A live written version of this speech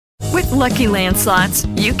With Lucky Land Slots,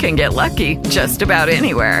 you can get lucky just about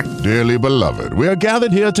anywhere. Dearly beloved, we are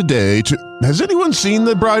gathered here today to... Has anyone seen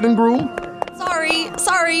the bride and groom?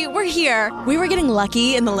 Sorry, we're here. We were getting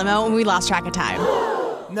lucky in the limo and we lost track of time.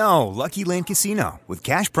 No, Lucky Land Casino, with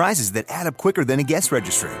cash prizes that add up quicker than a guest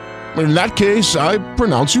registry. In that case, I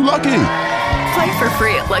pronounce you lucky. Play for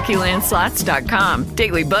free at LuckyLandSlots.com.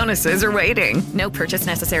 Daily bonuses are waiting. No purchase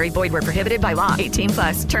necessary. Void where prohibited by law.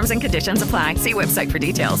 18+. Terms and conditions apply. See website for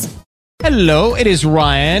details. Hello, it is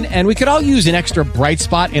Ryan, and we could all use an extra bright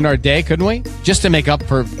spot in our day, couldn't we? Just to make up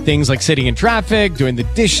for things like sitting in traffic, doing the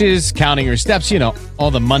dishes, counting your steps, you know,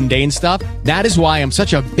 all the mundane stuff. That is why I'm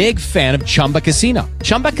such a big fan of Chumba Casino.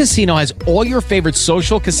 Chumba Casino has all your favorite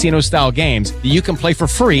social casino-style games that you can play for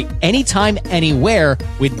free anytime, anywhere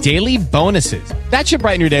with daily bonuses. That should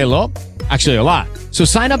brighten your day a little. Actually, a lot. So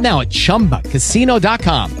sign up now at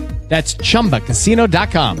ChumbaCasino.com. That's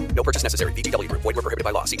ChumbaCasino.com. No purchase necessary. VGW Group. Void where prohibited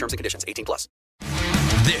by law. See terms and conditions. 18+.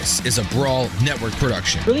 This is a Brawl Network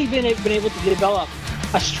production. Really been able to develop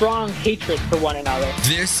a strong hatred for one another.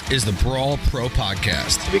 This is the Brawl Pro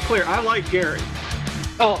Podcast. To be clear, I like Gary.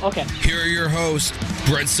 Oh, okay. Here are your hosts,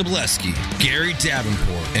 Brent Sobleski, Gary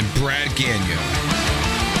Davenport, and Brad Gagnon.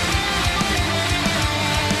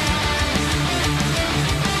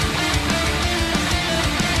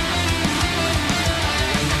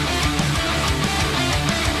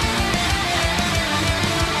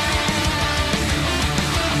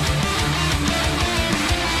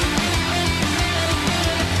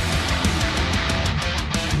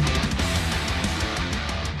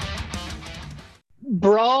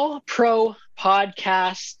 Brawl Pro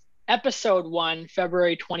Podcast, Episode 1,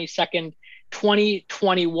 February 22nd,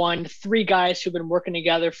 2021. Three guys who've been working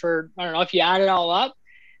together for, I don't know, if you add it all up,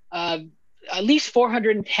 at least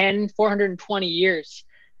 410, 420 years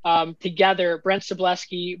together. Brent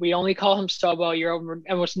Sobleski, we only call him Sobo. You're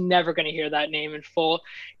almost never going to hear that name in full.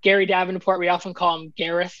 Gary Davenport, we often call him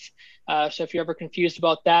Gareth. So if you're ever confused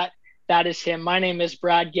about that, that is him. My name is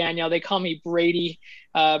Brad Gagnon. They call me Brady,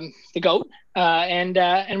 the GOAT.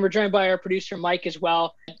 And we're joined by our producer, Mike, as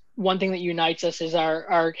well. One thing that unites us is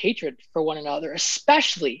our hatred for one another,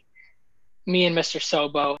 especially me and Mr.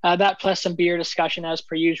 Sobo. That plus some beer discussion as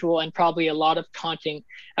per usual, and probably a lot of taunting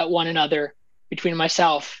at one another between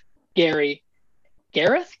myself, Gareth,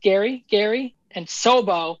 Gary, and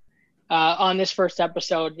Sobo on this first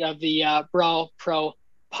episode of the Brawl Pro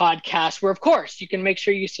Podcast, where of course you can make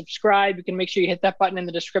sure you subscribe. You can make sure you hit that button in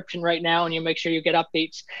the description right now, and you make sure you get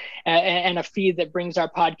updates and a feed that brings our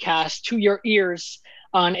podcast to your ears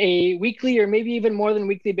on a weekly or maybe even more than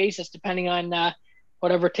weekly basis, depending on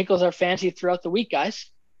whatever tickles our fancy throughout the week, guys.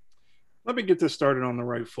 Let me get this started on the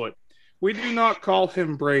right foot. We do not call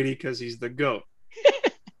him Brady because he's the GOAT.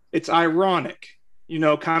 It's ironic, you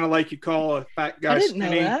know, kind of like you call a fat guy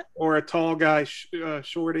skinny or a tall guy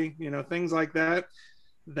shorty, you know, things like that.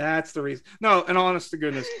 That's the reason. No, and honest to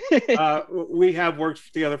goodness, we have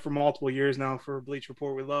worked together for multiple years now for Bleach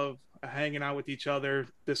Report. We love hanging out with each other,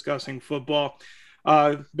 discussing football.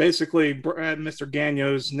 Basically, Mr.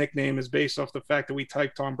 Gagnon's nickname is based off the fact that we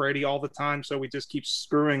type Tom Brady all the time, so we just keep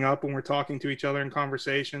screwing up when we're talking to each other in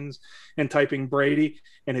conversations and typing Brady,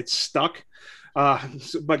 and it's stuck.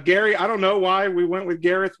 But Gary, I don't know why we went with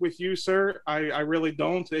Gareth with you, sir. I really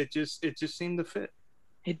don't. It just seemed to fit.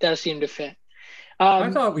 It does seem to fit.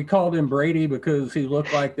 I thought we called him Brady because he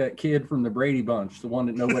looked like that kid from the Brady Bunch, the one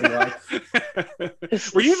that nobody likes.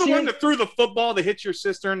 Were you the one that threw the football that hit your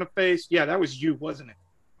sister in the face? Yeah, that was you, wasn't it?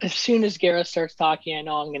 As soon as Gareth starts talking, I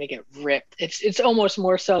know I'm going to get ripped. It's almost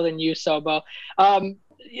more so than you, Sobo.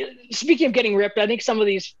 Speaking of getting ripped, I think some of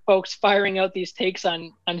these folks firing out these takes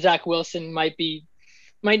on Zach Wilson might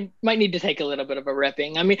need to take a little bit of a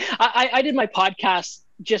ripping. I mean, I did my podcast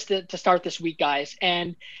just to start this week, guys,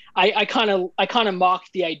 and I kind of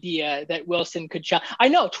mocked the idea that Wilson could shot. I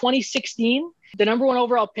know 2016, the number one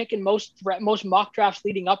overall pick in most mock drafts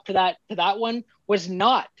leading up to that one was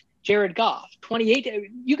not Jared Goff.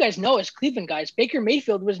 28, you guys know as Cleveland guys, Baker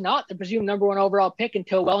Mayfield was not the presumed number one overall pick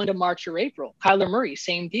until well into March or April. Kyler Murray,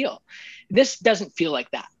 same deal. This doesn't feel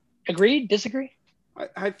like that. Agreed? Disagree?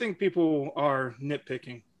 I think people are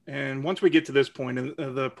nitpicking. And once we get to this point in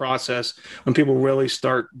the process, when people really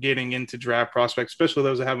start getting into draft prospects, especially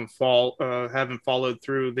those that haven't followed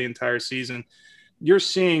through the entire season, you're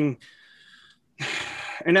seeing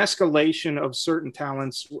an escalation of certain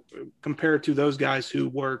talents compared to those guys who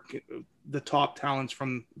were the top talents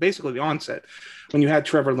from basically the onset when you had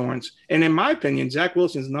Trevor Lawrence. And in my opinion, Zach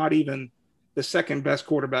Wilson is not even the second best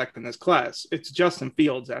quarterback in this class. It's Justin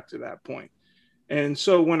Fields after that point. And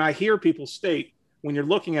so when I hear people state, when you're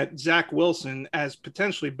looking at Zach Wilson as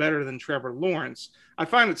potentially better than Trevor Lawrence, I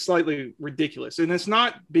find it slightly ridiculous. And it's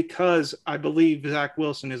not because I believe Zach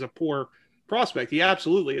Wilson is a poor prospect. He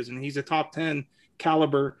absolutely is, and he's a top 10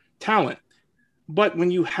 caliber talent. But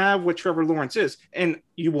when you have what Trevor Lawrence is, and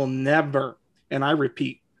you will never, and I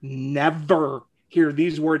repeat, never hear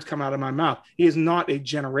these words come out of my mouth. He is not a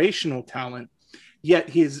generational talent, yet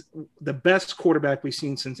he's the best quarterback we've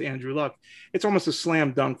seen since Andrew Luck. It's almost a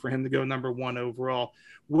slam dunk for him to go number 1 overall,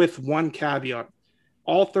 with one caveat.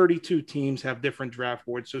 All 32 teams have different draft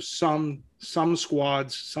boards. So some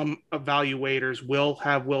squads, some evaluators will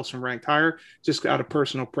have Wilson ranked higher, just out of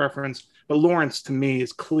personal preference. But Lawrence, to me,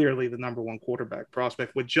 is clearly the number 1 quarterback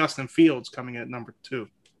prospect, with Justin Fields coming at number 2.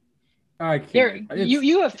 Gary,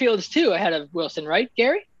 you have Fields too ahead of Wilson, right,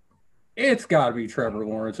 Gary? It's got to be Trevor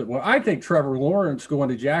Lawrence. Well, I think Trevor Lawrence going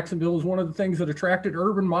to Jacksonville is one of the things that attracted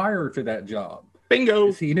Urban Meyer to that job.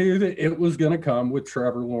 Bingo. He knew that it was going to come with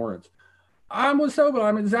Trevor Lawrence. I'm with Sobo.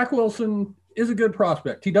 I mean, Zach Wilson is a good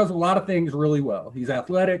prospect. He does a lot of things really well. He's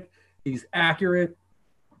athletic. He's accurate.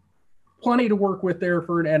 Plenty to work with there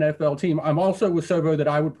for an NFL team. I'm also with Sobo that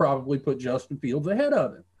I would probably put Justin Fields ahead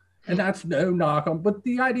of him. And that's no knock on, but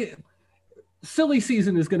the idea, silly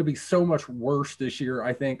season is going to be so much worse this year,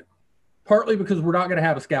 I think, partly because we're not going to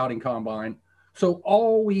have a scouting combine. So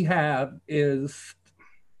all we have is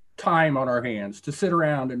time on our hands to sit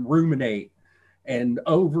around and ruminate and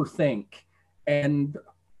overthink. And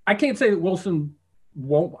I can't say that Wilson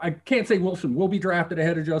won't. I can't say Wilson will be drafted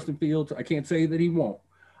ahead of Justin Fields. I can't say that he won't.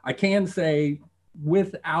 I can say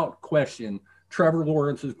without question, Trevor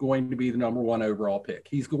Lawrence is going to be the number 1 overall pick.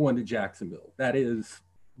 He's going to Jacksonville. That is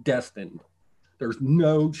destined. There's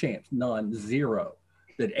no chance, none, zero,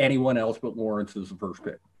 that anyone else but Lawrence is the first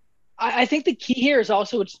pick. I think the key here is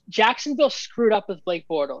also Jacksonville screwed up with Blake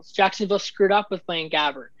Bortles. Jacksonville screwed up with Blaine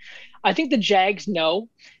Gabbert. I think the Jags know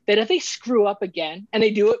that if they screw up again, and they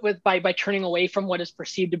do it by turning away from what is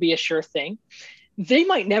perceived to be a sure thing, they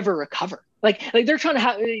might never recover. Like they're trying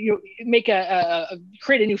to make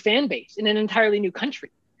create a new fan base in an entirely new country.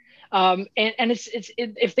 And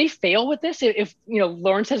if they fail with this, if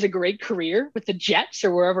Lawrence has a great career with the Jets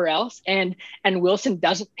or wherever else, and Wilson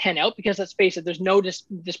doesn't pan out, because let's face it, there's no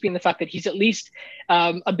disputing the fact that he's at least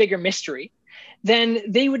a bigger mystery, then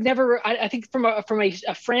they would never. I think from a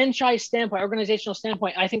franchise standpoint, organizational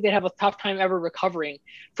standpoint, I think they'd have a tough time ever recovering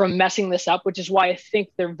from messing this up, which is why I think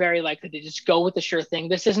they're very likely to just go with the sure thing.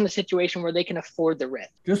 This isn't a situation where they can afford the risk.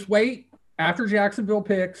 Just wait. After Jacksonville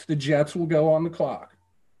picks, the Jets will go on the clock.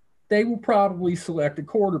 They will probably select a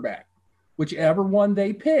quarterback. Whichever one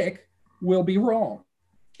they pick will be wrong.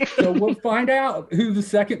 So we'll find out who the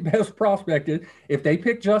second best prospect is. If they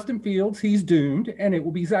pick Justin Fields, he's doomed, and it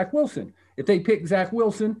will be Zach Wilson. If they pick Zach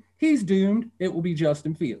Wilson, he's doomed. It will be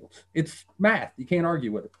Justin Fields. It's math. You can't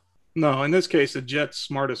argue with it. No, in this case, the Jets'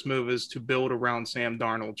 smartest move is to build around Sam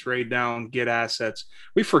Darnold, trade down, get assets.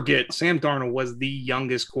 We forget Sam Darnold was the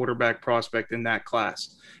youngest quarterback prospect in that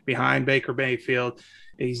class, behind Baker Mayfield.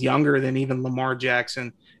 He's younger than even Lamar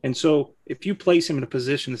Jackson. And so if you place him in a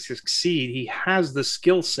position to succeed, he has the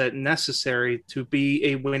skill set necessary to be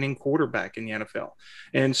a winning quarterback in the NFL.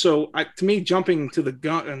 And so to me, jumping to the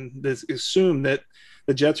gun and assume that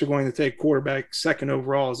the Jets are going to take quarterback second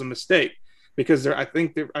overall is a mistake, because I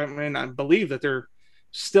believe that they're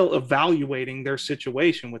still evaluating their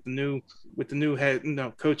situation with the new head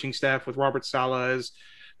coaching staff, with Robert Saleh as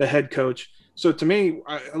the head coach. So to me,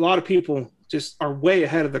 a lot of people just are way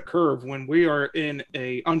ahead of the curve when we are in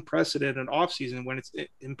a unprecedented offseason, when it's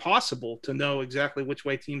impossible to know exactly which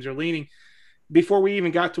way teams are leaning before we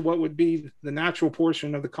even got to what would be the natural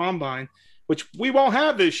portion of the combine, which we won't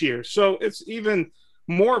have this year. So it's even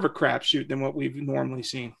more of a crapshoot than what we've normally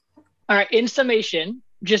seen. All right. In summation,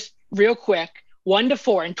 just real quick, 1 to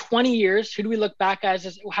 4 in 20 years, who do we look back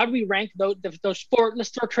as? How do we rank those four? Let's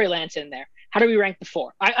throw Trey Lance in there. How do we rank the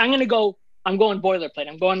 4? I'm going boilerplate.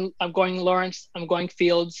 I'm going Lawrence. I'm going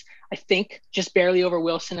Fields. I think just barely over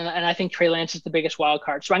Wilson, and I think Trey Lance is the biggest wild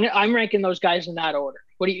card. So I'm ranking those guys in that order.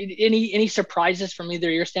 What do you? Any surprises from either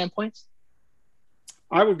of your standpoints?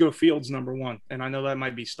 I would go Fields number 1, and I know that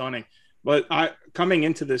might be stunning, but coming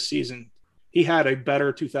into this season, he had a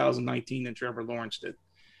better 2019 than Trevor Lawrence did,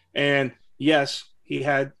 and yes, he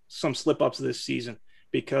had some slip-ups this season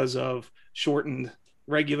because of shortened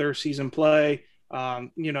regular season play.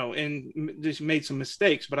 And just made some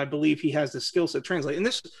mistakes, but I believe he has the skill set to translate. And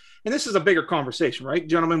this is a bigger conversation, right,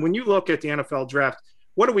 gentlemen? When you look at the NFL draft,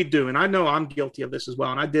 what do we do? And I know I'm guilty of this as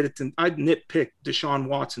well. And I nitpicked Deshaun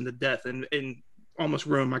Watson to death and almost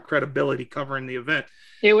ruined my credibility covering the event.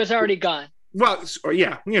 It was already gone. Well,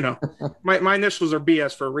 yeah, my initials are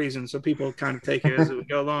BS for a reason, so people kind of take it as we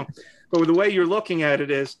go along. But the way you're looking at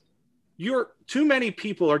it is, too many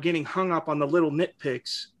people are getting hung up on the little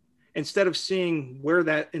nitpicks instead of seeing where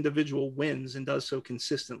that individual wins and does so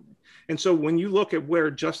consistently. And so when you look at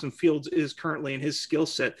where Justin Fields is currently in his skill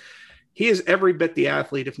set, he is every bit the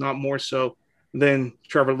athlete, if not more so, than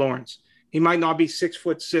Trevor Lawrence. He might not be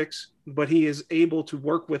 6'6", but he is able to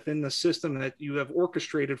work within the system that you have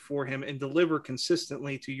orchestrated for him and deliver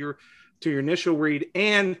consistently to your initial read.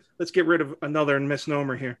 And let's get rid of another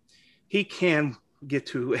misnomer here. He can get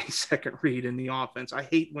to a second read in the offense. I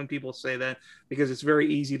hate when people say that because it's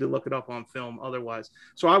very easy to look it up on film otherwise.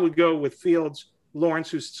 So I would go with Fields,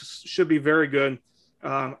 Lawrence, who should be very good.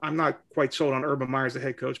 I'm not quite sold on Urban Meyer as the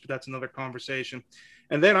head coach, but that's another conversation.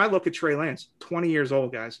 And then I look at Trey Lance, 20 years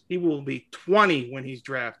old, guys. He will be 20 when he's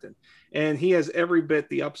drafted. And he has every bit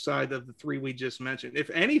the upside of the three we just mentioned. If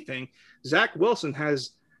anything, Zach Wilson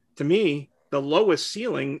has, to me, the lowest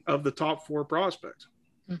ceiling of the top four prospects.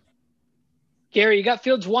 Gary, you got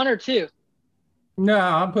Fields 1 or 2? No,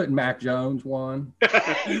 I'm putting Mac Jones 1.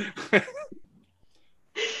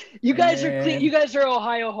 You guys are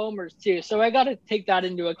Ohio homers too, so I got to take that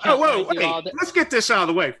into account. Let's get this out of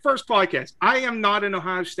the way. First podcast. I am not an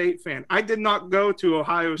Ohio State fan. I did not go to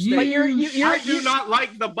Ohio State. I do not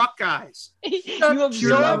like the Buckeyes. You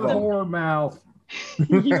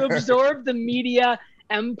absorb the media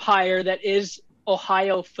empire that is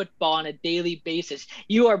Ohio football on a daily basis.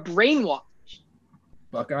 You are brainwashed.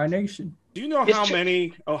 Buckeye Nation. Do you know how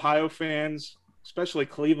many Ohio fans, especially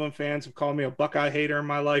Cleveland fans, have called me a Buckeye hater in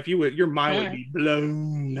my life? Your mind would be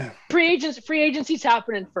blown. Free agency's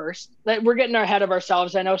happening first. We're getting ahead of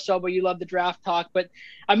ourselves. I know, Sobo, you love the draft talk, but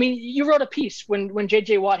I mean, you wrote a piece when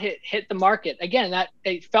J.J. Watt hit the market. Again, that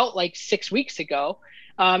it felt like 6 weeks ago.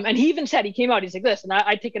 And he even said, he came out, he's like, listen,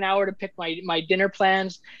 I take an hour to pick my dinner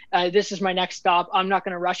plans. This is my next stop. I'm not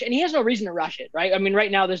going to rush it. And he has no reason to rush it, right? I mean,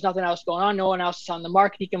 right now there's nothing else going on. No one else is on the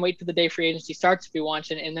market. He can wait till the day free agency starts if he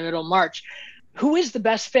wants in the middle of March. Who is the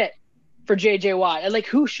best fit for J.J. Watt? Like,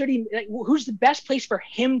 who's the best place for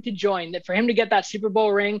him to join, for him to get that Super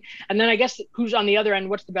Bowl ring? And then I guess who's on the other end?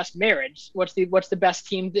 What's the best marriage? What's the best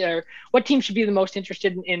team there? What team should be the most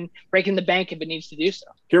interested in breaking the bank if it needs to do so?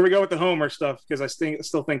 Here we go with the homer stuff, because I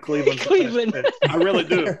still think Cleveland's Cleveland. The best fit. I really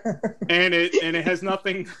do, and it has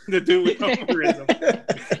nothing to do with homerism.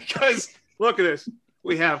 Because look at this,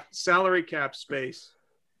 we have salary cap space.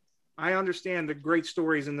 I understand the great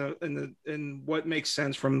stories and what makes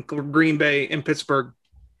sense from Green Bay and Pittsburgh,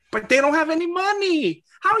 but they don't have any money.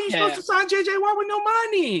 How are you supposed to sign J.J. Watt with no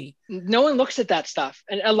money? No one looks at that stuff.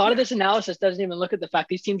 And a lot of this analysis doesn't even look at the fact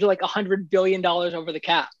these teams are like $100 billion over the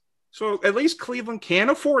cap. So at least Cleveland can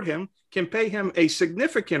afford him, can pay him a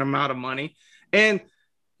significant amount of money. And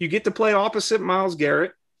you get to play opposite Myles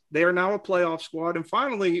Garrett. They are now a playoff squad. And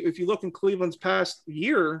finally, if you look in Cleveland's past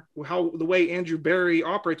year, the way Andrew Berry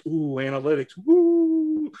operates, analytics,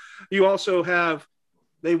 you also have,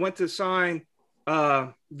 they went to sign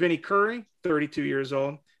Vinny Curry, 32 years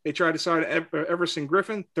old. They tried to sign Everson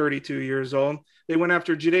Griffin, 32 years old. They went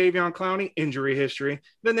after Jadeveon Clowney, injury history.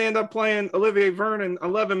 Then they end up playing Olivier Vernon,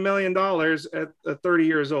 $11 million at 30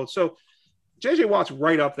 years old. So J.J. Watt's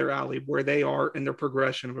right up their alley where they are in their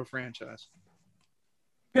progression of a franchise.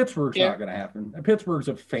 Pittsburgh's not going to happen. Pittsburgh's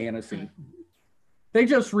a fantasy. They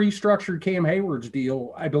just restructured Cam Hayward's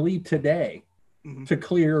deal, I believe, today to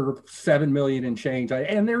clear $7 million and change.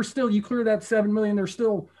 And they're still, you clear that $7 million, they're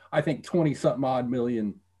still, I think, 20-something odd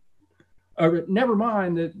million. Never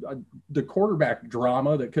mind the quarterback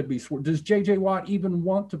drama that could be. Does J.J. Watt even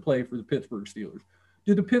want to play for the Pittsburgh Steelers?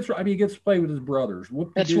 He gets to play with his brothers.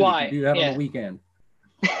 That's why. Do that on the weekend.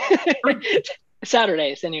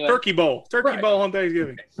 Saturdays, anyway. Turkey Bowl on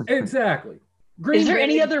Thanksgiving. Exactly. Is there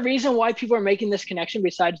any other reason why people are making this connection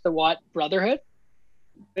besides the Watt brotherhood?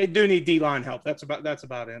 They do need D-line help. That's about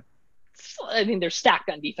it. I mean, they're stacked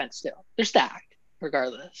on defense still. They're stacked,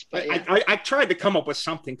 regardless. But I tried to come up with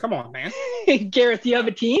something. Come on, man. Gareth, do you have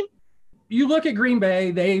a team? You look at Green Bay,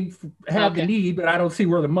 they have the need, but I don't see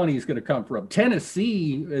where the money is going to come from.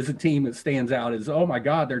 Tennessee is a team that stands out as, oh my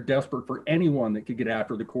God, they're desperate for anyone that could get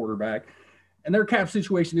after the quarterback. And their cap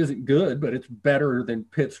situation isn't good, but it's better than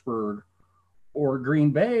Pittsburgh or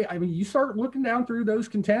Green Bay. I mean, you start looking down through those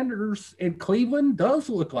contenders, and Cleveland does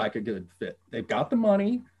look like a good fit. They've got the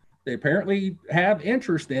money. They apparently have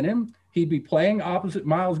interest in him. He'd be playing opposite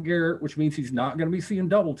Myles Garrett, which means he's not going to be seeing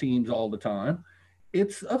double teams all the time.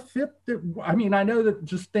 It's a fit that, I mean, I know that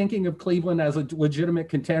just thinking of Cleveland as a legitimate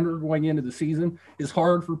contender going into the season is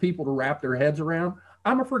hard for people to wrap their heads around.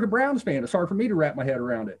 I'm a freaking Browns fan. It's hard for me to wrap my head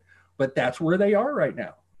around it. But that's where they are right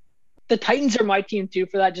now. The Titans are my team too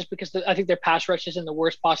for that, just because I think their pass rush is in the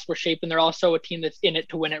worst possible shape, and they're also a team that's in it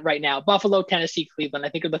to win it right now. Buffalo, Tennessee, Cleveland, I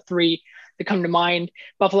think are the three that come to mind.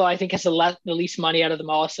 Buffalo, I think, has the least money out of them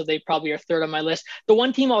all, so they probably are third on my list. The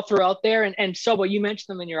one team I'll throw out there, and Sobo, you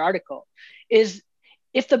mentioned them in your article, is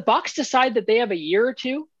if the Bucs decide that they have a year or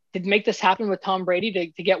two to make this happen with Tom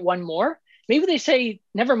Brady to get one more, maybe they say,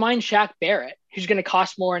 never mind Shaq Barrett, who's going to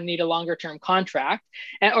cost more and need a longer-term contract,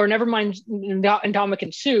 or never mind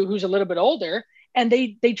Ndamukong Suh, who's a little bit older, and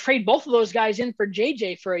they trade both of those guys in for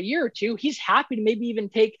JJ for a year or two. He's happy to maybe even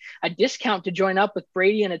take a discount to join up with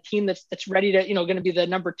Brady and a team that's ready to, going to be the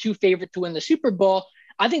number 2 favorite to win the Super Bowl.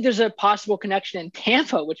 I think there's a possible connection in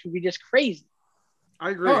Tampa, which would be just crazy.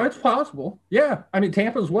 I agree. Oh, it's possible. Yeah. I mean,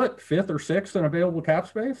 Tampa's what, 5th or 6th in available cap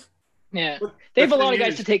space? Yeah. They have a lot of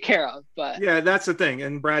guys to take care of. But yeah, that's the thing.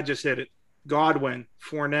 And Brad just hit it. Godwin,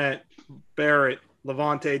 Fournette, Barrett,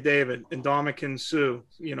 Levante David, Ndamukong Suh,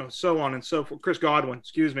 so on and so forth. Chris Godwin,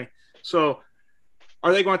 excuse me. So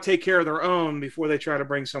are they going to take care of their own before they try to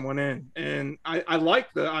bring someone in? And I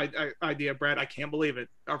like the idea, Brad. I can't believe it.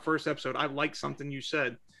 Our first episode, I like something you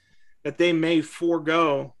said, that they may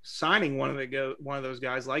forego signing one of those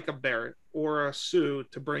guys like a Barrett or a Suh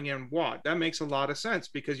to bring in Watt. That makes a lot of sense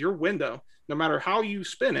because your window, no matter how you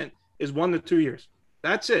spin it, is 1 to 2 years.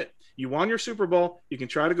 That's it. You won your Super Bowl. You can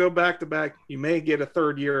try to go back to back. You may get a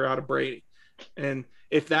third year out of Brady. And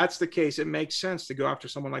if that's the case, it makes sense to go after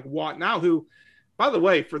someone like Watt now, who, by the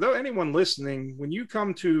way, for anyone listening, when you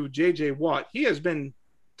come to J.J. Watt, he has been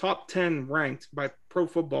top 10 ranked by Pro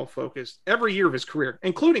Football Focus every year of his career,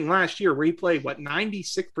 including last year where he played,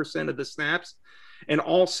 96% of the snaps in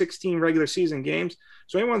all 16 regular season games.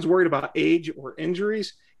 So anyone's worried about age or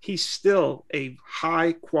injuries, he's still a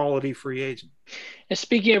high-quality free agent. And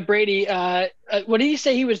speaking of Brady, what did he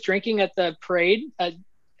say he was drinking at the parade?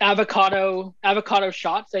 Avocado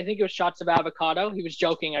shots. I think it was shots of avocado. He was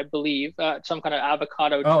joking, I believe. Some kind of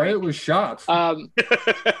avocado drink. Oh, it was shots.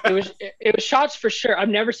 It was shots for sure. I've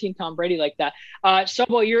never seen Tom Brady like that.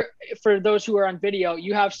 Sobo, for those who are on video,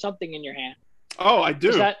 you have something in your hand. Oh, I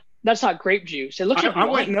do. That's not grape juice. It looks like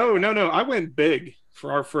wine. No. I went big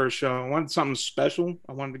for our first show. I wanted something special.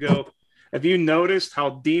 I wanted to go. Have you noticed how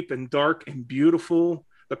deep and dark and beautiful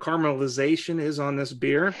the caramelization is on this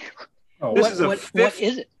beer? Oh, what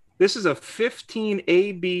is it? This is a 15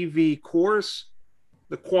 ABV course,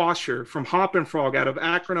 the Quasher from Hop and Frog out of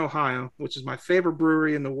Akron, Ohio, which is my favorite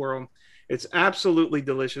brewery in the world. It's absolutely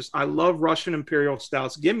delicious. I love Russian Imperial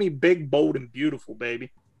Stouts. Give me big, bold, and beautiful,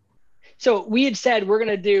 baby. So we had said we're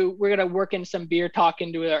gonna work in some beer talk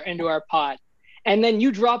into our pod. And then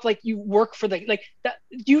you drop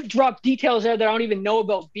you drop details there that I don't even know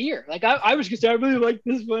about beer. Like I was gonna say, I really like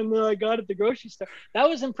this one that I got at the grocery store. That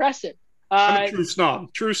was impressive. I'm a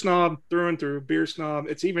true snob through and through, beer snob.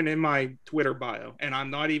 It's even in my Twitter bio, and I'm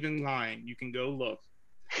not even lying. You can go look.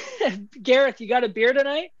 Gareth, you got a beer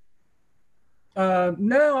tonight?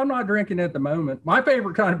 No, I'm not drinking at the moment. My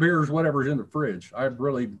favorite kind of beer is whatever's in the fridge. I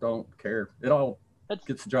really don't care. It all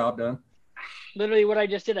gets the job done. Literally what I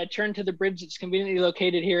just did. I turned to the bridge that's conveniently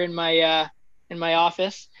located here in my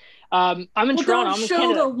office. I'm in Toronto. Don't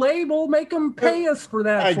show the label. Make them pay us for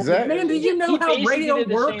that. Exactly. Man, do you know how radio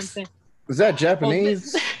works? Is that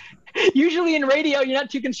Japanese? Usually in radio, you're not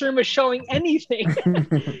too concerned with showing anything.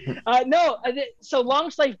 So Long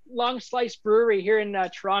Slice Brewery here in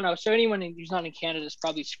Toronto. So anyone who's not in Canada is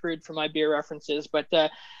probably screwed for my beer references. But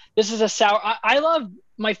this is a sour. I love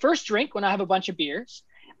my first drink when I have a bunch of beers.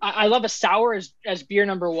 I love a sour as beer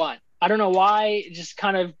number 1. I don't know why. It just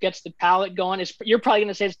kind of gets the palate going. You're probably going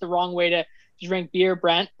to say it's the wrong way to drink beer,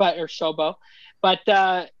 Brent, or Sobo. But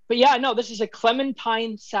yeah, no, this is a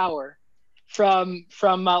Clementine sour from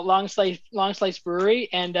Long Slice Brewery,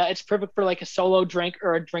 and it's perfect for like a solo drink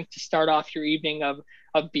or a drink to start off your evening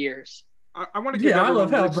of beers. I want to give I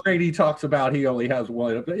love how Brady talks about he only has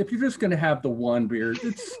one. If you're just going to have the one beer,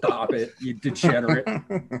 just stop it, you degenerate.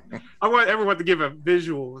 I want everyone to give a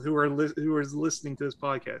visual who is listening to this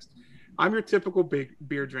podcast. I'm your typical big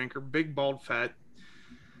beer drinker, big, bald, fat.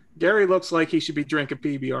 Gary looks like he should be drinking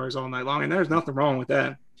PBRs all night long, and there's nothing wrong with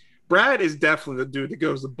that. Brad is definitely the dude that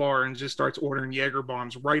goes to the bar and just starts ordering Jaeger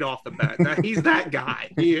bombs right off the bat. He's that guy.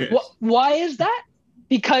 He is. Why is that?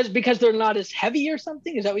 Because they're not as heavy or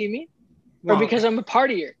something? Is that what you mean? Or because I'm a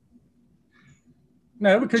partier?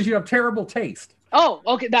 No, because you have terrible taste. Oh,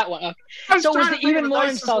 okay, that one. Okay. So was it even more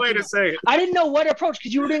insulting? I didn't know what approach,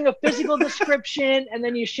 because you were doing a physical description and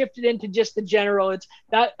then you shifted into just the general. It's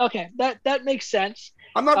that okay. That makes sense.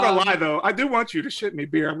 I'm not gonna lie though. I do want you to ship me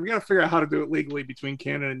beer. I'm gonna figure out how to do it legally between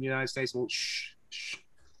Canada and the United States. Well, shh.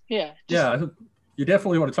 Yeah. Yeah. You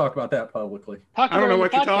definitely want to talk about that publicly. I don't know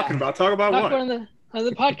what you're talking about. Talk about what? On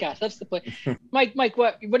the podcast. That's the play. Mike,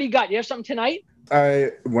 what do you got? You have something tonight?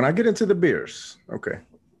 When I get into the beers, okay,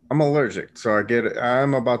 I'm allergic, so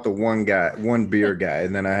I'm about the one beer guy,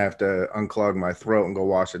 and then I have to unclog my throat and go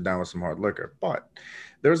wash it down with some hard liquor. But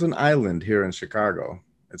there's an island here in Chicago.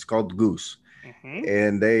 It's called Goose,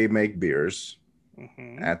 and they make beers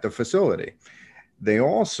at the facility. They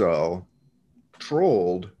also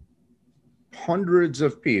trolled hundreds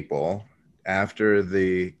of people after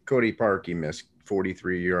the Cody Parkey missed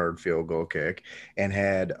 43-yard field goal kick, and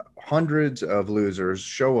had hundreds of losers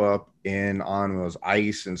show up on those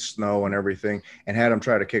ice and snow and everything, and had them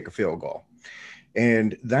try to kick a field goal.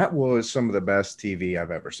 And that was some of the best TV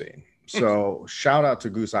I've ever seen. So shout out to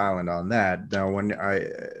Goose Island on that. Now,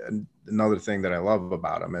 another thing that I love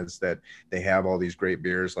about them is that they have all these great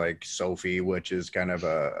beers like Sophie, which is kind of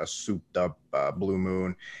a souped up Blue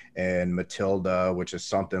Moon, and Matilda, which is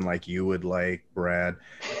something like you would like, Brad.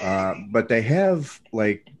 But they have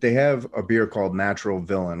a beer called Natural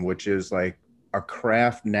Villain, which is like a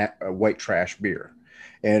craft white trash beer.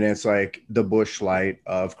 And it's like the Busch Light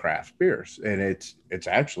of craft beers, and it's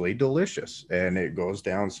actually delicious, and it goes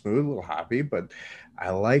down smooth, a little hoppy, but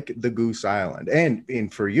I like the Goose Island.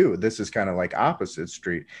 And for you, this is kind of like opposite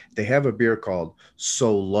street. They have a beer called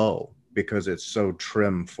So Low because it's so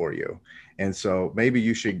trim for you. And so maybe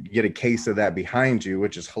you should get a case of that behind you,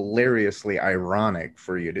 which is hilariously ironic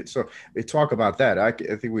for you to. So talk about that. I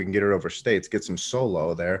think we can get it over states, get some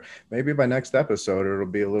Solo there. Maybe by next episode, it'll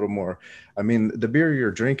be a little more. I mean, the beer you're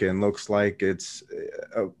drinking looks like it's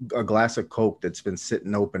a glass of Coke that's been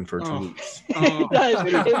sitting open for 2 weeks.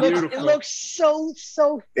 It looks so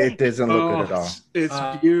thick. It doesn't look good at all.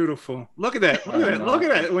 It's beautiful. Look at that. Look at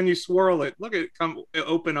that when you swirl it. Look at it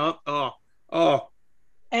open up. Oh.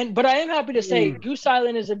 But I am happy to say Goose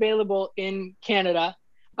Island is available in Canada,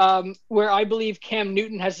 where I believe Cam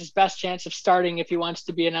Newton has his best chance of starting if he wants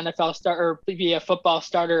to be an NFL star or be a football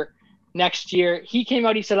starter next year. He came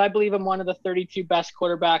out, he said, I believe I'm one of the 32 best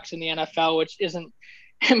quarterbacks in the NFL, which isn't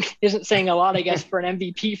saying a lot, I guess, for an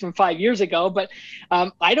MVP from 5 years ago. But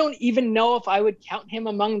I don't even know if I would count him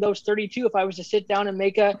among those 32 if I was to sit down and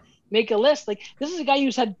make a list. Like, this is a guy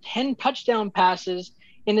who's had 10 touchdown passes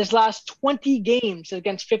in his last 20 games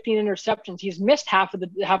against 15 interceptions. He's missed half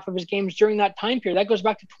of his games during that time period. That goes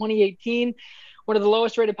back to 2018, one of the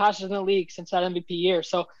lowest rated passes in the league since that MVP year.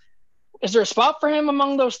 So is there a spot for him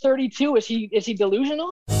among those 32? Is he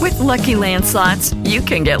delusional? With Lucky Land Slots, you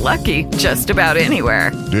can get lucky just about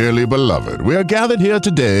anywhere. Dearly beloved, we are gathered here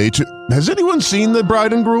today to... Has anyone seen the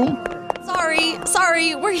bride and groom?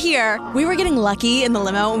 Sorry, we're here. We were getting lucky in the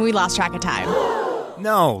limo and we lost track of time.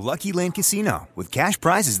 No, Lucky Land Casino, with cash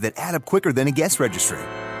prizes that add up quicker than a guest registry.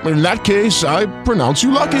 In that case, I pronounce you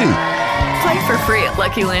lucky. Play for free at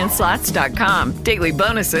LuckyLandSlots.com. Daily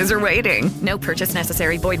bonuses are waiting. No purchase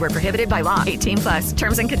necessary. Void where prohibited by law. 18+.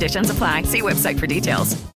 Terms and conditions apply. See website for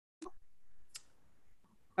details.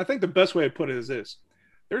 I think the best way to put it is this.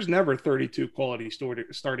 There's never 32 quality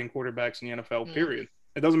starting quarterbacks in the NFL, period.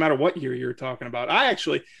 It doesn't matter what year you're talking about.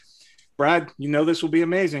 Brad, this will be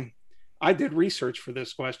amazing. I did research for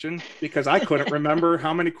this question because I couldn't remember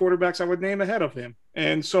how many quarterbacks I would name ahead of him.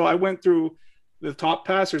 And so I went through the top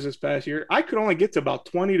passers this past year. I could only get to about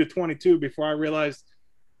 20 to 22 before I realized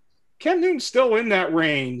Cam Newton's still in that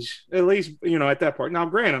range, at least, at that part. Now,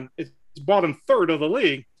 granted, it's bottom third of the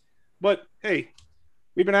league, but hey,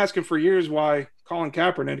 we've been asking for years why Colin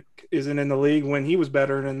Kaepernick isn't in the league when he was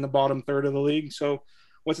better than the bottom third of the league. So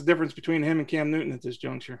what's the difference between him and Cam Newton at this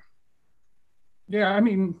juncture? Yeah, I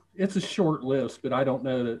mean, it's a short list, but I don't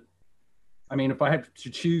know that. I mean, if I had to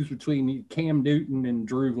choose between Cam Newton and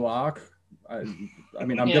Drew Lock, I'm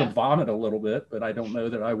going to vomit a little bit, but I don't know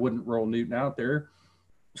that I wouldn't roll Newton out there.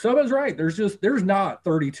 Soba's right. There's not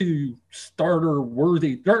 32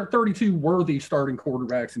 worthy starting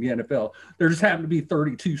quarterbacks in the NFL. There just happen to be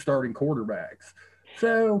 32 starting quarterbacks.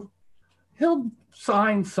 So he'll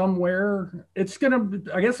sign somewhere. I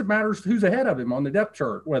guess it matters who's ahead of him on the depth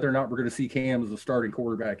chart, whether or not we're going to see Cam as a starting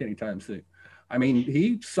quarterback anytime soon. I mean,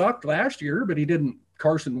 he sucked last year, but he didn't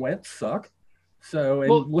Carson Wentz suck. So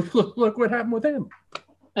look what happened with him.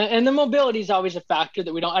 And the mobility is always a factor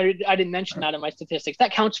that I didn't mention that in my statistics.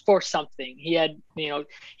 That counts for something. He had,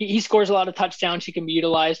 he scores a lot of touchdowns. He can be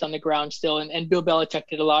utilized on the ground still. And Bill Belichick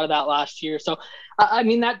did a lot of that last year. So,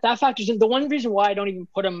 that factors in. The one reason why I don't even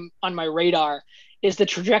put him on my radar is the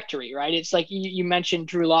trajectory, right? It's like you mentioned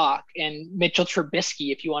Drew Lock and Mitchell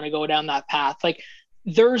Trubisky, if you want to go down that path. Like,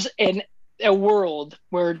 there's a world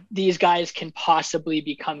where these guys can possibly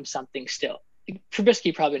become something still.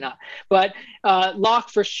 Trubisky probably not, but Locke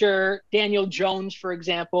for sure. Daniel Jones, for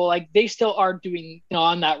example, like they still are doing,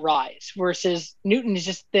 on that rise. Versus Newton is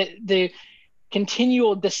just the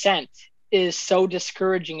continual descent is so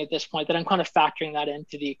discouraging at this point that I'm kind of factoring that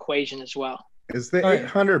into the equation as well. Is the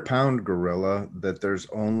 800-pound gorilla that there's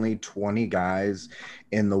only 20 guys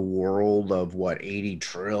in the world of 80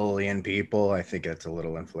 trillion people? I think that's a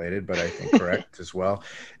little inflated, but I think correct as well.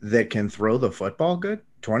 That can throw the football good?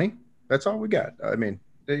 20? That's all we got. I mean,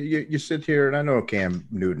 you sit here, and I know Cam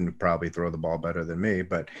Newton would probably throw the ball better than me,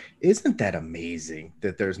 but isn't that amazing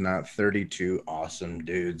that there's not 32 awesome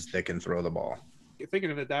dudes that can throw the ball?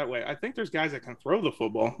 Thinking of it that way, I think there's guys that can throw the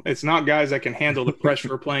football. It's not guys that can handle the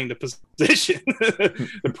pressure of playing the position,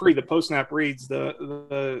 the post snap reads,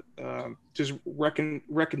 the just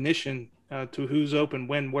recognition to who's open,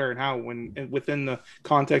 when, where, and how, within the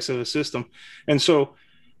context of the system. And so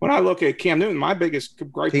when I look at Cam Newton, my biggest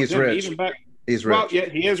gripe with him, rich. Even back, he's rich. Well, yeah,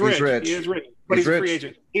 he is rich. He is rich, but he's a free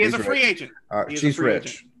agent. He is a free agent. He's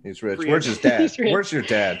rich. He's rich. Where's his dad? Where's your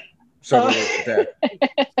dad? So the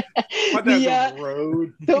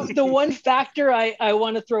one factor I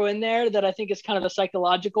want to throw in there that I think is kind of a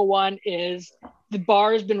psychological one is the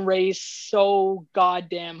bar has been raised so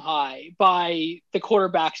goddamn high by the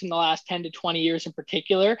quarterbacks in the last 10 to 20 years in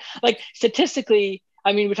particular. Like statistically,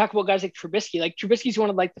 I mean, we talk about guys like Trubisky. Like Trubisky's one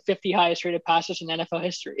of the 50 highest rated passers in NFL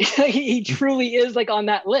history. He truly is on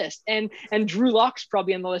that list. And Drew Lock's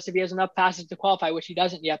probably on the list if he has enough passes to qualify, which he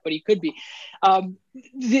doesn't yet, but he could be.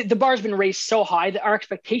 The bar's been raised so high that our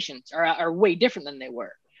expectations are way different than they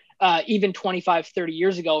were even 25, 30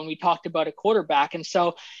 years ago when we talked about a quarterback. And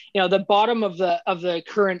so, the bottom of the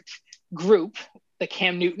current group, the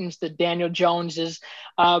Cam Newtons, the Daniel Joneses,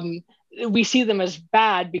 we see them as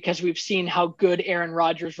bad because we've seen how good Aaron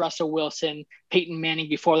Rodgers, Russell Wilson, Peyton Manning,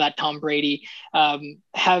 before that Tom Brady,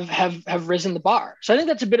 have risen the bar. So I think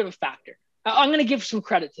that's a bit of a factor. I'm going to give some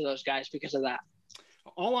credit to those guys because of that.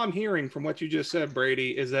 All I'm hearing from what you just said,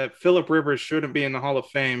 Brady, is that Phillip Rivers shouldn't be in the Hall of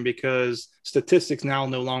Fame because statistics now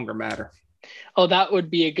no longer matter. Oh, that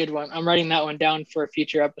would be a good one. I'm writing that one down for a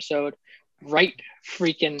future episode right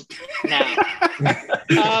freaking now.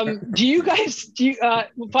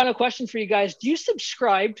 Final question for you guys. Do you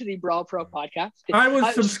subscribe to the Brawl Pro podcast? I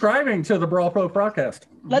was subscribing to the Brawl Pro podcast.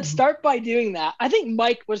 Let's start by doing that. I think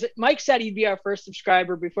Mike said he'd be our first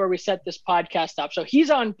subscriber before we set this podcast up. So he's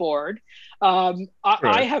on board. I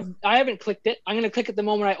haven't clicked it. I'm going to click it the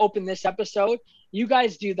moment I open this episode. You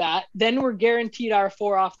guys do that. Then we're guaranteed our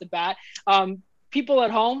 4 off the bat. People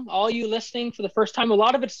at home, all you listening for the first time, a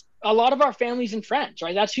lot of our families and friends,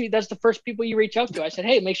 right? That's the first people you reach out to. I said,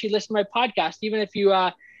 hey, make sure you listen to my podcast, even if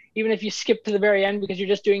you skip to the very end because you're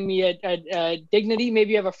just doing me a dignity. Maybe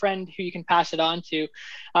you have a friend who you can pass it on to.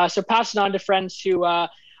 So pass it on to friends who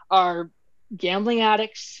are gambling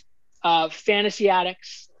addicts, fantasy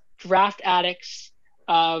addicts, draft addicts,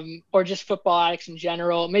 or just football addicts in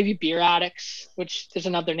general. Maybe beer addicts, which there's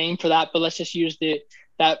another name for that, but let's just use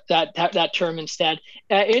that term instead.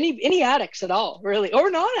 Any addicts at all, really,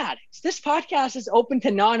 or non-addicts. This podcast is open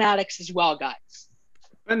to non-addicts as well, guys.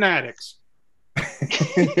 Fanatics.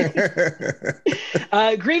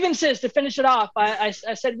 Grievances to finish it off. I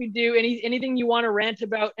said we do anything you want to rant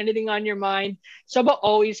about, anything on your mind. Subba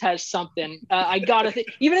always has something. I gotta think,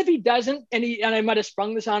 even if he doesn't, and I might have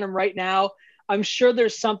sprung this on him right now, I'm sure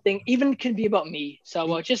there's something. Even can be about me.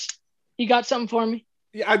 So you got something for me?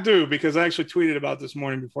 Yeah, I do, because I actually tweeted about this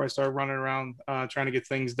morning before I started running around trying to get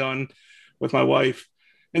things done with my wife.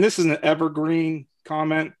 And this is an evergreen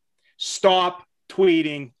comment. Stop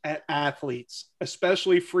tweeting at athletes,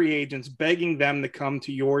 especially free agents, begging them to come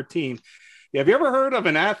to your team. Have you ever heard of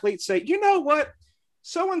an athlete say, you know what?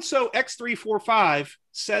 So-and-so X345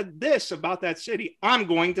 said this about that city. I'm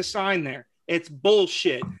going to sign there. It's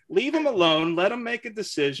bullshit. Leave them alone. Let them make a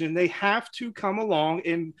decision. They have to come along.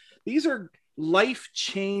 And these are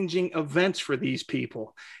life-changing events for these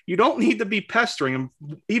people. You don't need to be pestering them.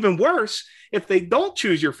 Even worse, if they don't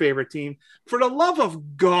choose your favorite team, for the love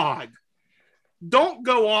of God, don't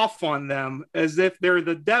go off on them as if they're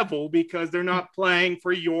the devil because they're not playing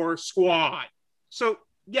for your squad. So,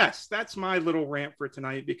 yes, that's my little rant for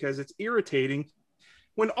tonight, because it's irritating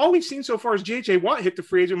when all we've seen so far is J.J. Watt hit the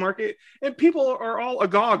free agent market and people are all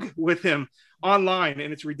agog with him online,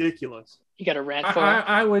 and it's ridiculous. You got a rant for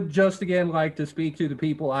I would just again like to speak to the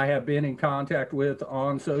people I have been in contact with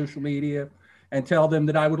on social media and tell them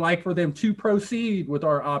that I would like for them to proceed with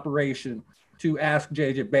our operation to ask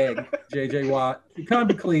J.J. Watt to come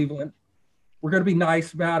to Cleveland. We're going to be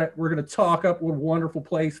nice about it. We're going to talk up what a wonderful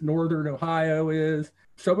place Northern Ohio is.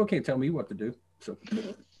 Sobo can't tell me what to do. So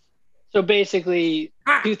So basically,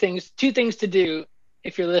 two things to do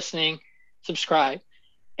if you're listening: subscribe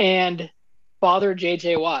and bother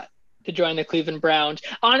JJ Watt to join the Cleveland Browns.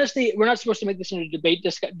 Honestly, we're not supposed to make this into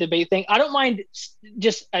a debate thing. I don't mind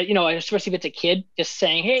just, especially if it's a kid, just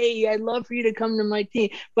saying, hey, I'd love for you to come to my team.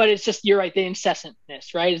 But it's just, you're right, the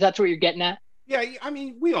incessantness, right? Is that what you're getting at? Yeah, I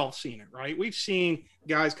mean, we all seen it, right? We've seen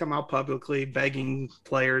guys come out publicly begging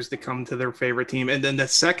players to come to their favorite team. And then the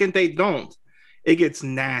second they don't, it gets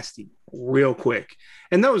nasty real quick.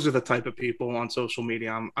 And those are the type of people on social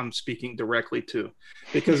media I'm speaking directly to,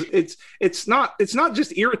 because it's not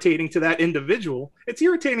just irritating to that individual. It's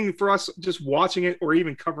irritating for us just watching it or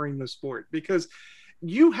even covering the sport, because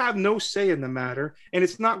you have no say in the matter, and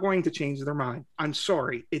it's not going to change their mind. I'm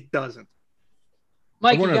sorry, it doesn't.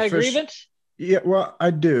 Mike, you got a grievance? Yeah, well,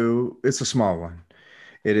 I do. It's a small one.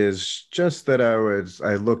 It is just that I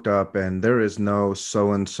looked up and there is no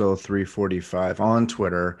so-and-so 345 on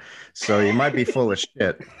Twitter. So you might be full of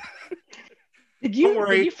shit. Don't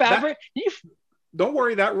worry,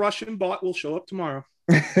 that Russian bot will show up tomorrow.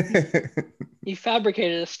 You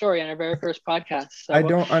fabricated a story on our very first podcast. So, I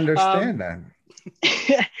don't understand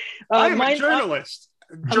that. I'm a journalist.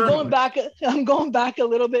 I'm going back a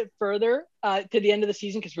little bit further to the end of the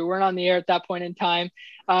season, because we weren't on the air at that point in time.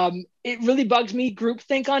 It really bugs me,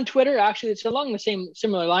 groupthink on Twitter. Actually, it's along the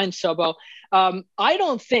similar lines, Sobo. I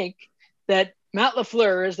don't think that Matt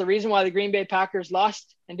LaFleur is the reason why the Green Bay Packers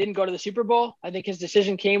lost and didn't go to the Super Bowl. I think his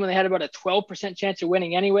decision came when they had about a 12% chance of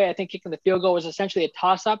winning anyway. I think kicking the field goal was essentially a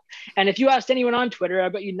toss-up. And if you asked anyone on Twitter, I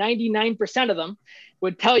bet you 99% of them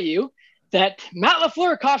would tell you that Matt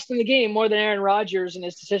LaFleur cost them the game more than Aaron Rodgers and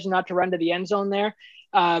his decision not to run to the end zone there.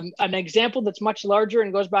 An example that's much larger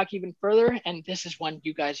and goes back even further, and this is one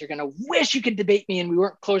you guys are going to wish you could debate me and we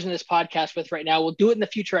weren't closing this podcast with right now. We'll do it in the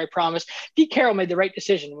future, I promise. Pete Carroll made the right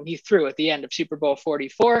decision when he threw at the end of Super Bowl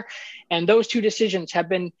 44, and those two decisions have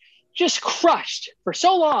been just crushed for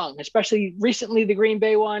so long, especially recently the Green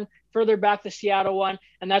Bay one, further back the Seattle one,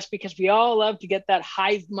 and that's because we all love to get that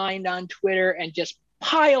hive mind on Twitter and just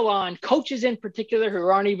pile on coaches in particular who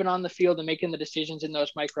aren't even on the field and making the decisions in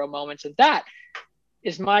those micro moments. And that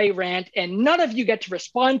is my rant, and none of you get to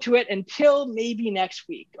respond to it until maybe next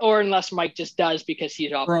week, or unless Mike just does, because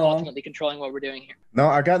he's ultimately controlling what we're doing here. No,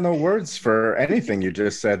 I got no words for anything you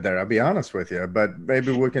just said there. I'll be honest with you, but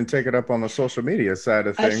maybe we can take it up on the social media side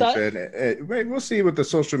of things. We'll see what the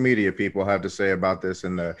social media people have to say about this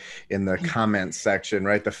in the comment section,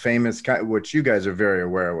 right? The famous, which you guys are very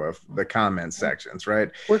aware of, the comment sections, right?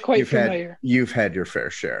 We're quite familiar. You've had your fair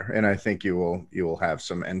share, and I think you will have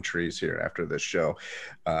some entries here after this show.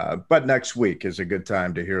 But next week is a good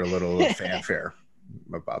time to hear a little fanfare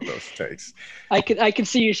about those takes. I can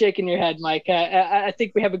see you shaking your head, Mike. I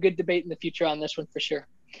think we have a good debate in the future on this one for sure.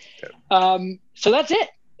 Okay. So that's it.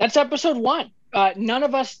 That's episode 1. None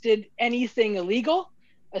of us did anything illegal,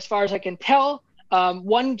 as far as I can tell.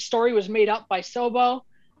 One story was made up by Sobo.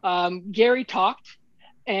 Gary talked,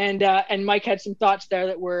 and Mike had some thoughts there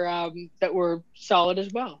that were solid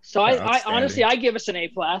as well. So I honestly, I give us an A+.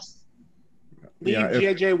 Leave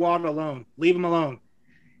JJ Watt alone. Leave him alone.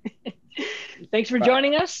 Thanks for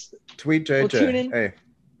joining us. Tweet JJ. We'll tune in. Hey,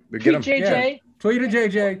 tweet JJ. Yeah. Tweet at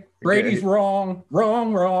JJ. Brady's wrong.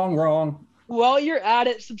 While you're at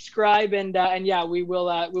it, subscribe and yeah, we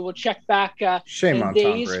will check back. Shame in on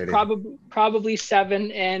days, Tom Brady. Probably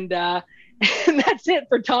 7, and that's it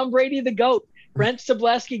for Tom Brady the GOAT, Brent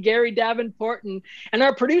Sobleski, Gary Davenport, and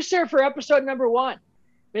our producer for episode number 1,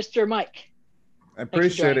 Mr. Mike. I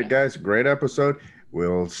appreciate it, guys. Great episode.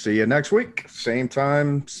 We'll see you next week. Same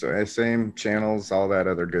time, same channels, all that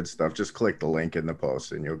other good stuff. Just click the link in the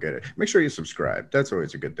post and you'll get it. Make sure you subscribe. That's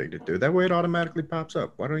always a good thing to do. That way it automatically pops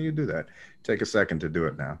up. Why don't you do that? Take a second to do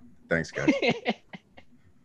it now. Thanks, guys.